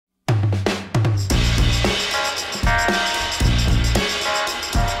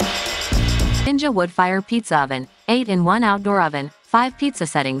Ninja Woodfire Pizza Oven, 8-in-1 outdoor oven, 5 pizza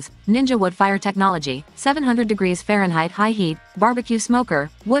settings, Ninja Woodfire Technology, 700 degrees Fahrenheit high heat, barbecue smoker,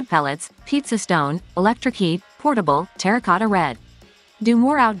 wood pellets, pizza stone, electric heat, portable, terracotta red. Do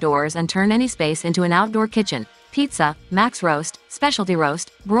more outdoors and turn any space into an outdoor kitchen. Pizza, max roast, specialty roast,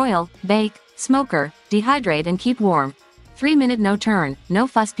 broil, bake, smoker, dehydrate and keep warm. 3-minute no turn, no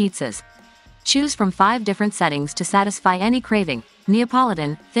fuss pizzas. Choose from 5 different settings to satisfy any craving: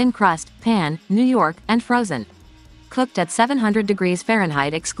 Neapolitan, thin crust, pan, New York, and frozen. Cooked at 700 degrees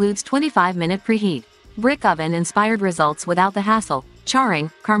Fahrenheit excludes 25-minute preheat. Brick oven inspired results without the hassle: charring,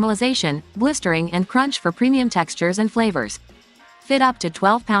 caramelization, blistering and crunch for premium textures and flavors. Fit up to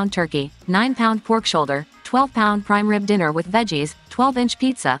 12-pound turkey, 9-pound pork shoulder, 12-pound prime rib dinner with veggies, 12-inch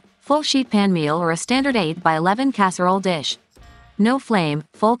pizza, full sheet pan meal or a standard 8x11 casserole dish. No flame,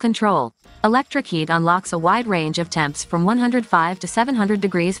 full control. Electric heat unlocks a wide range of temps from 105 to 700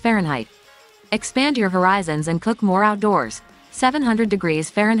 degrees Fahrenheit. Expand your horizons and cook more outdoors. 700 degrees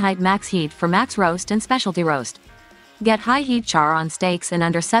Fahrenheit max heat for max roast and specialty roast. Get high heat char on steaks in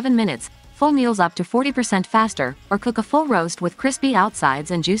under 7 minutes, full meals up to 40% faster, or cook a full roast with crispy outsides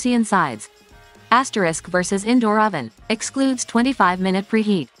and juicy insides. Asterisk versus indoor oven. Excludes 25-minute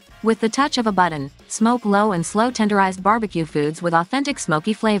preheat. With the touch of a button, smoke low and slow tenderized barbecue foods with authentic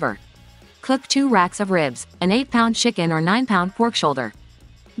smoky flavor. Cook 2 racks of ribs, an 8-pound chicken or 9-pound pork shoulder.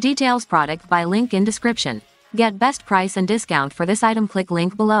 Details product by link in description. Get best price and discount for this item, click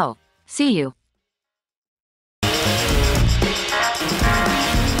link below. See you.